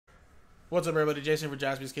What's up, everybody? Jason for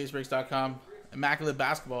JaspysCaseBreaks.com. Immaculate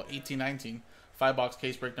Basketball 18-19. 5-box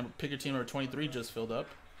case break number. Pick your team number 23 just filled up.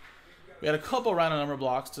 We had a couple random number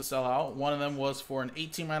blocks to sell out. One of them was for an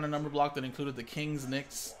 18 random number block that included the Kings,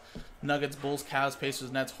 Knicks, Nuggets, Bulls, Cavs,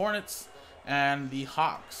 Pacers, Nets, Hornets, and the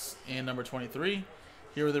Hawks in number 23.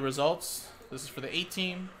 Here are the results. This is for the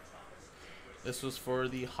 18. This was for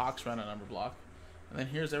the Hawks random number block. And then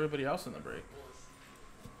here's everybody else in the break.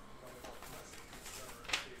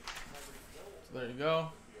 So there you go.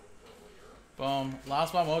 Boom.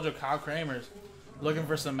 Last spot mojo, Kyle Kramer's looking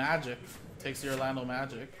for some magic. Takes the Orlando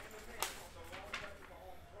Magic.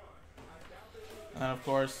 And of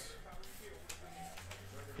course,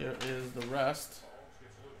 here is the rest.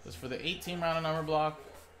 This is for the 18 random number block.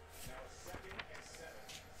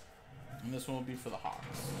 And this one will be for the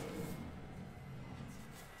Hawks.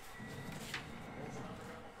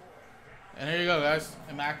 And here you go, guys.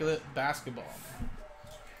 Immaculate Basketball.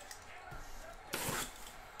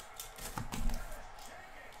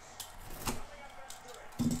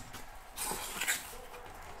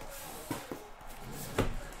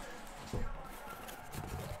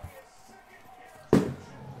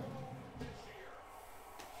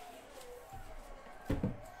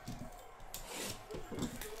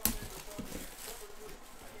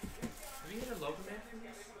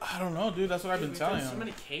 I don't know, dude. That's what I've been telling you. So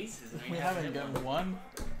many cases. We haven't gotten one.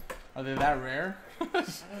 Are they that rare? I don't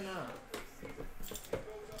know.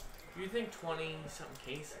 You think 20-something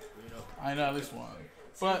cases? I know at least one.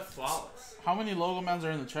 But flawless. How many logo mans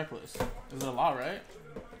are in the checklist? Is it a lot, right?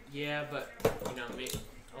 Yeah, but you know,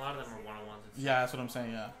 a lot of them are one-on-ones. Yeah, that's what I'm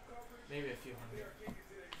saying. Yeah. Maybe a few hundred.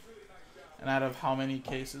 And out of how many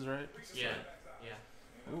cases, right? Yeah.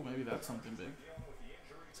 Ooh, maybe that's something big.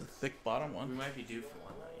 It's a thick bottom one. We might be due for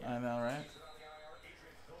one though. Yeah. I know, right?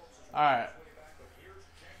 Alright.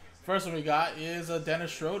 First one we got is a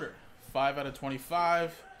Dennis Schroeder. 5 out of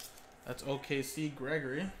 25. That's OKC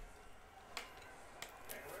Gregory.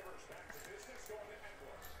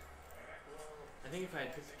 I think if I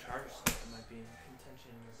had picked the Chargers, it might be in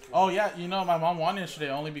contention. Oh, yeah. You know, my mom won yesterday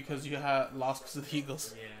only because you had lost because of the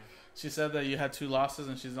Eagles. Yeah. She said that you had 2 losses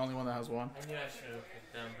and she's the only one that has 1. I knew I should have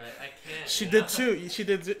picked them, but I can't. She did too. She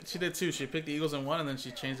did too. She picked the Eagles in 1 and then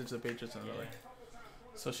she changed it to the Patriots in another.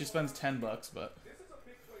 So she spends $10, but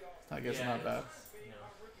I guess not bad.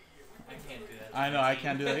 I can't do that. I know I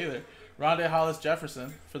can't do that either. Rondé Hollis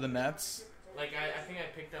Jefferson for the Nets. Like I think I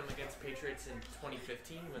picked them against Patriots in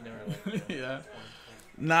 2015 when they were like yeah.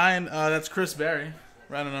 9. That's Chris Berry.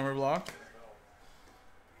 Random number block.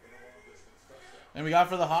 And we got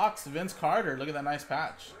for the Hawks, Vince Carter. Look at that nice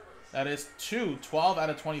patch. That is 12 out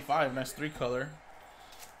of 25. Nice 3-color.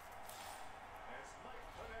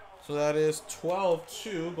 So that is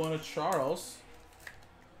 12-2 going to Charles.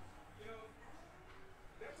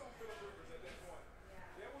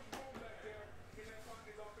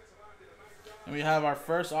 And we have our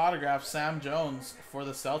first autograph, Sam Jones for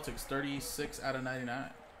the Celtics. 36 out of 99.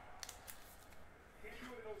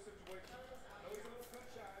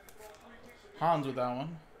 Hans with that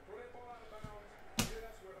one.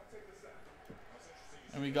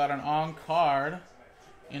 And we got an on-card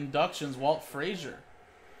inductions, Walt Frazier.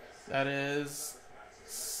 That is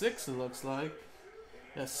 6, it looks like.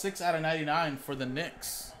 Yeah, 6 out of 99 for the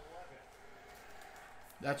Knicks.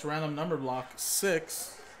 That's random number block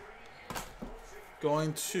 6.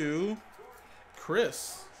 Going to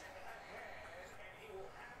Chris.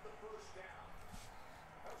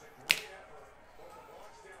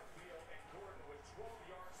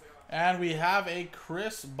 And we have a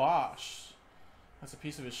Chris Bosh. That's a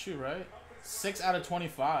piece of his shoe, right? 6 out of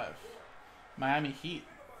 25. Miami Heat.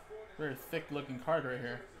 Very thick looking card right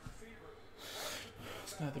here.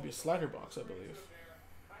 It's going to have to be a slider box, I believe.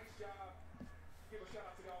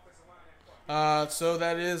 So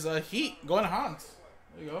that is a Heat. Going to Hans.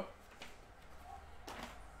 There you go.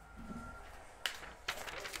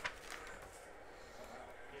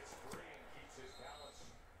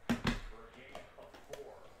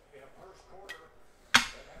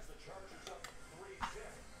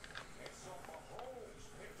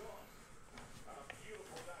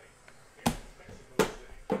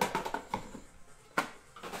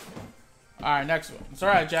 Alright, next one. It's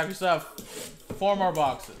alright, Jack. We still have 4 more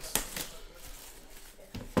boxes.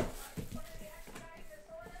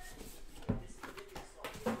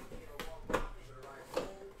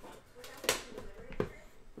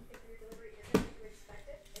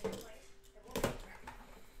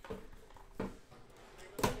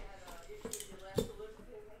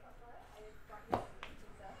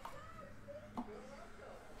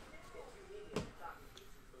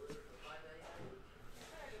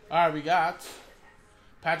 All right, we got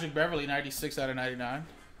Patrick Beverly, 96 out of 99.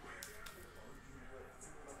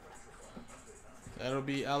 That'll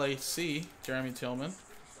be LAC, Jeremy Tillman.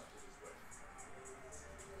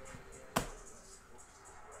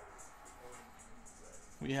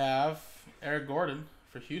 We have Eric Gordon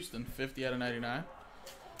for Houston, 50 out of 99.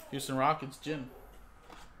 Houston Rockets, Jin.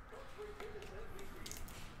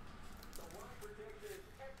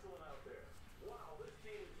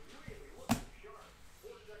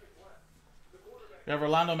 We have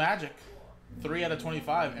Orlando Magic, 3 out of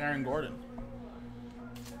 25, Aaron Gordon.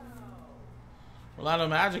 Orlando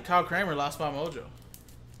Magic, Kyle Kramer, Last Spot Mojo.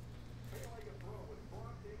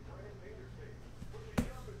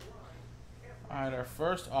 Alright, our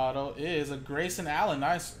first auto is a Grayson Allen.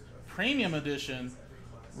 Nice premium edition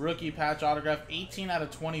rookie patch autograph, 18 out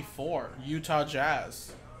of 24, Utah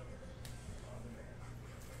Jazz.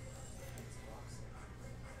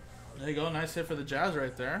 There you go, nice hit for the Jazz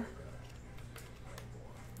right there.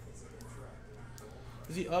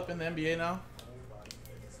 Is he up in the NBA now?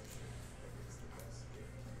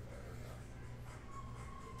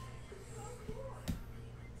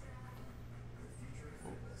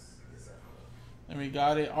 And we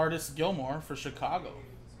got a Artist Gilmore for Chicago.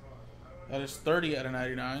 That is 30 out of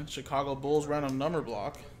 99. Chicago Bulls random number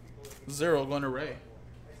block. 0 going to Ray.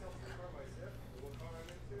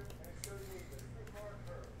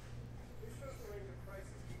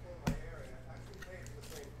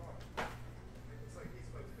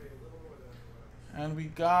 And we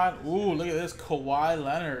got, ooh, look at this, Kawhi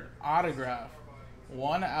Leonard autograph.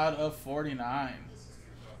 1 out of 49.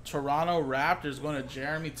 Toronto Raptors going to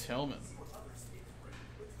Jeremy Tillman.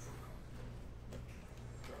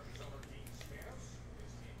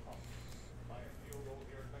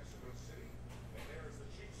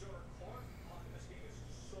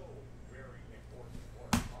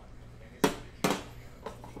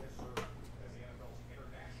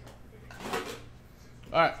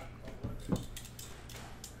 All right.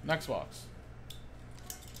 Next box.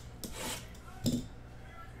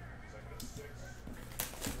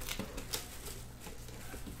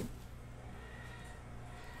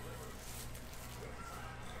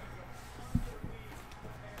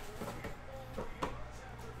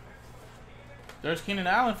 There's Keenan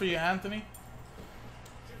Allen for you, Anthony.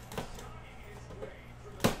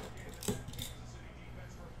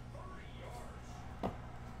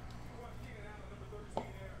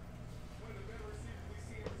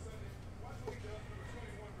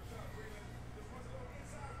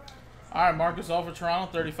 All right, Marcus All for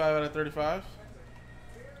Toronto, 35 out of 35.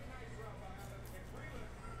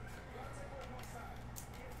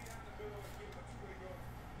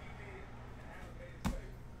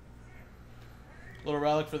 Little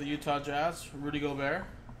relic for the Utah Jazz, Rudy Gobert,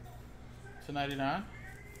 to 99.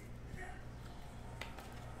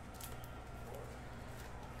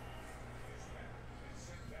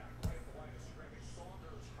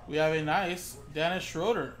 We have a nice Dennis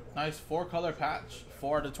Schroeder, nice 4-color patch,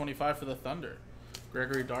 4 out of 25 for the Thunder.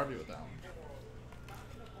 Gregory Darby with that one.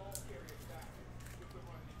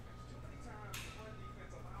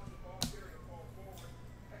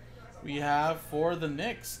 We have for the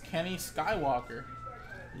Knicks, Kenny Skywalker,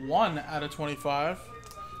 1 out of 25.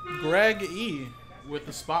 Greg E with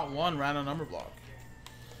the spot 1 random number block.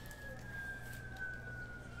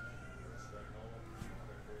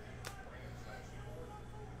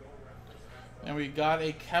 And we got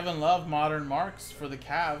a Kevin Love Modern Marks for the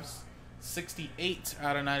Cavs, 68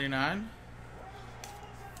 out of 99.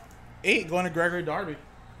 8 going to Gregory Darby.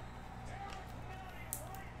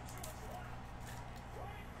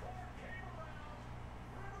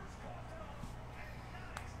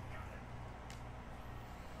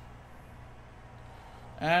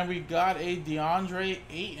 And we got a DeAndre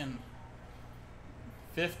Ayton,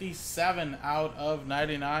 57 out of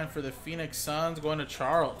 99 for the Phoenix Suns, going to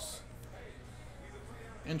Charles.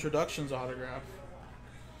 Introductions autograph.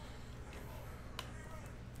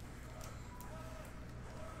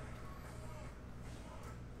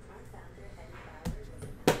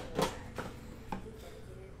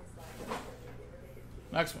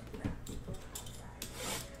 Next one.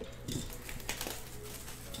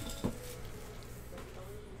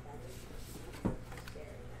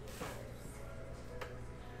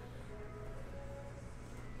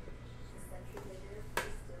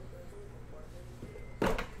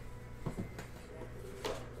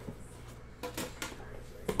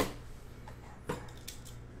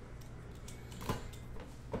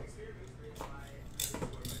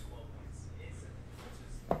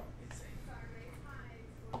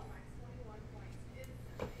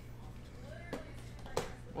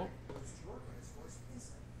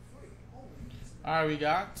 All right, we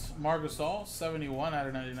got Margasol, 71 out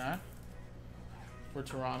of 99 for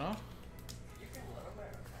Toronto.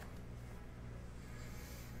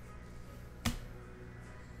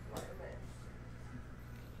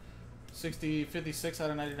 /56 out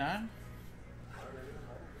of 99.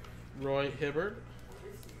 Roy Hibbert.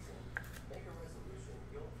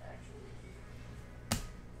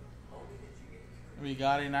 We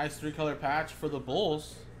got a nice 3-color patch for the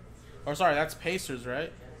Bulls. Or sorry, that's Pacers,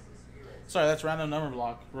 right? Sorry, that's random number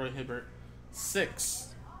block. Roy Hibbert.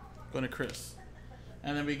 6. Going to Chris.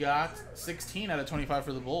 And then we got 16 out of 25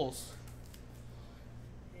 for the Bulls.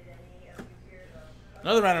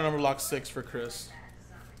 Another random number block, 6 for Chris.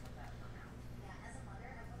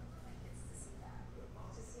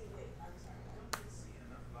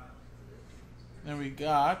 Then we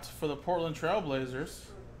got, for the Portland Trail Blazers,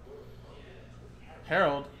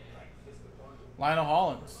 Harold, Lionel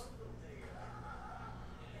Hollins.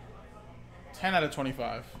 10 out of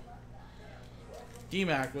 25.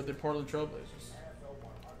 D-Mac with the Portland Trail Blazers.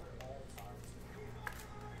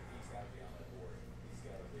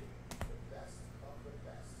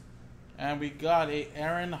 And we got a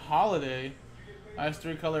Aaron Holiday, nice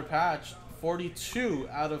 3-color patch, 42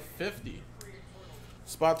 out of 50.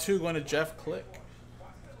 Spot 2 going to Jeff Click.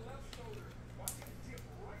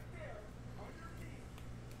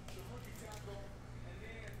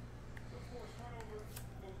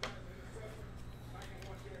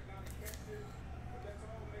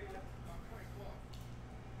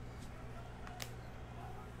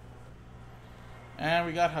 And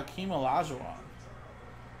we got Hakeem Olajuwon.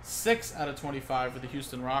 6 out of 25 for the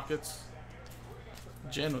Houston Rockets.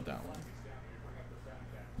 Jen with that one.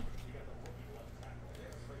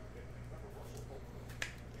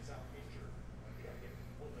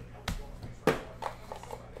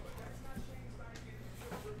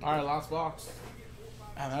 All right, last box.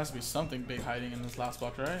 Man, there has to be something big hiding in this last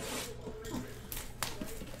box, right?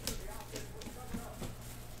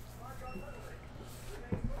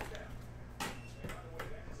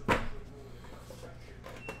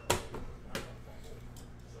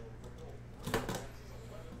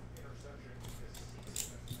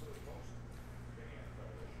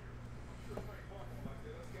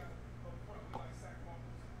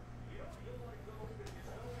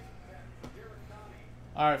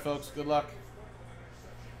 All right, folks, good luck.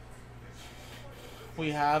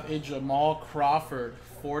 We have a Jamal Crawford,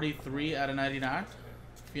 43 out of 99.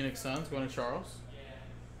 Phoenix Suns going to Charles.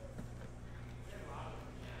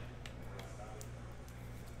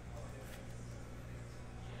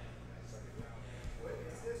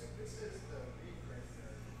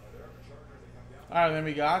 All right, then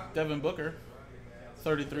we got Devin Booker,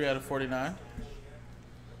 33 out of 49.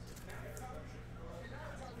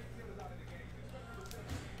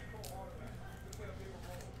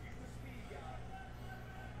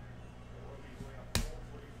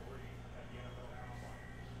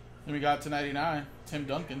 Then we got to 99, Tim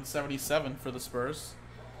Duncan, 77 for the Spurs.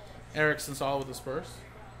 Erickson Saul with the Spurs.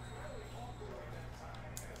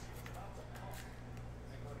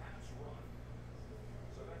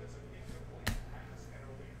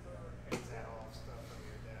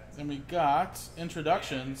 Then we got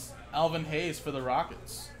introductions, Alvin Hayes for the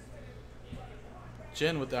Rockets.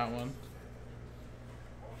 Jen with that one.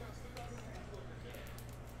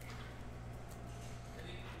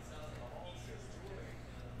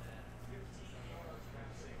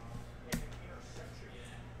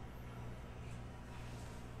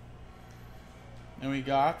 And we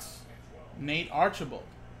got Nate Archibald,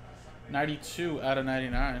 92 out of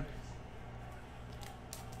 99.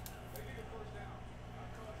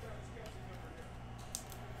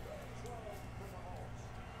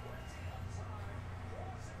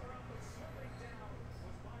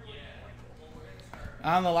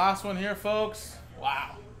 On the last one here, folks.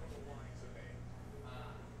 Wow.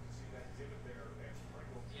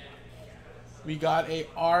 We got a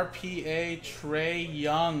RPA Trae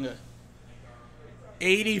Young.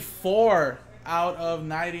 84 out of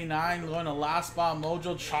 99 going to last spot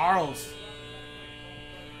Mojo Charles.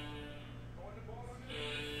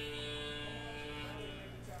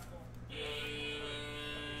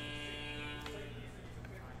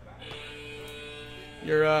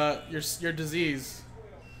 Your disease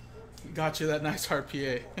got you that nice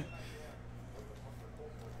RPA.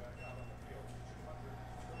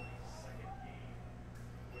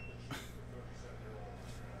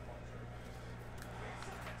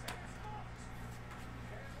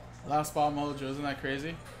 Last spot Mojo, isn't that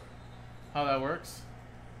crazy? How that works?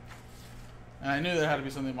 And I knew there had to be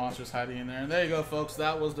something monstrous hiding in there. And there you go, folks.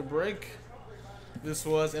 That was the break. This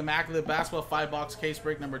was Immaculate Basketball 5-box case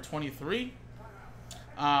break number 23.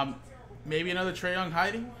 Maybe another Trae Young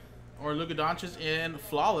hiding, or Luka Doncic in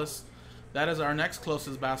flawless. That is our next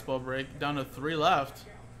closest basketball break. Down to 3 left.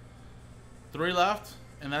 3 left,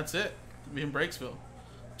 and that's it. We in Breaksville.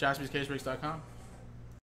 JaspysCaseBreaks.com.